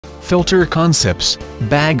filter concepts,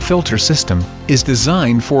 bag filter system is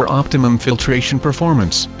designed for optimum filtration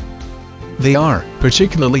performance. They are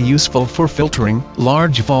particularly useful for filtering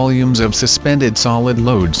large volumes of suspended solid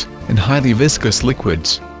loads and highly viscous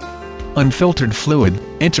liquids. Unfiltered fluid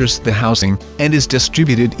enters the housing and is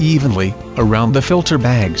distributed evenly around the filter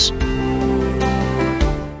bags.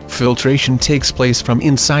 Filtration takes place from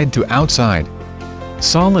inside to outside.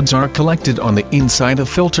 Solids are collected on the inside of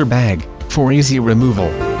filter bag for easy removal.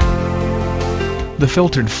 The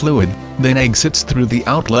filtered fluid then exits through the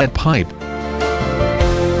outlet pipe.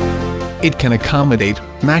 It can accommodate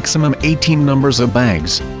maximum 18 numbers of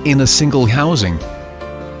bags in a single housing.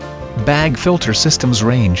 Bag filter systems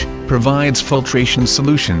range provides filtration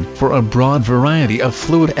solution for a broad variety of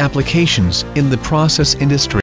fluid applications in the process industry.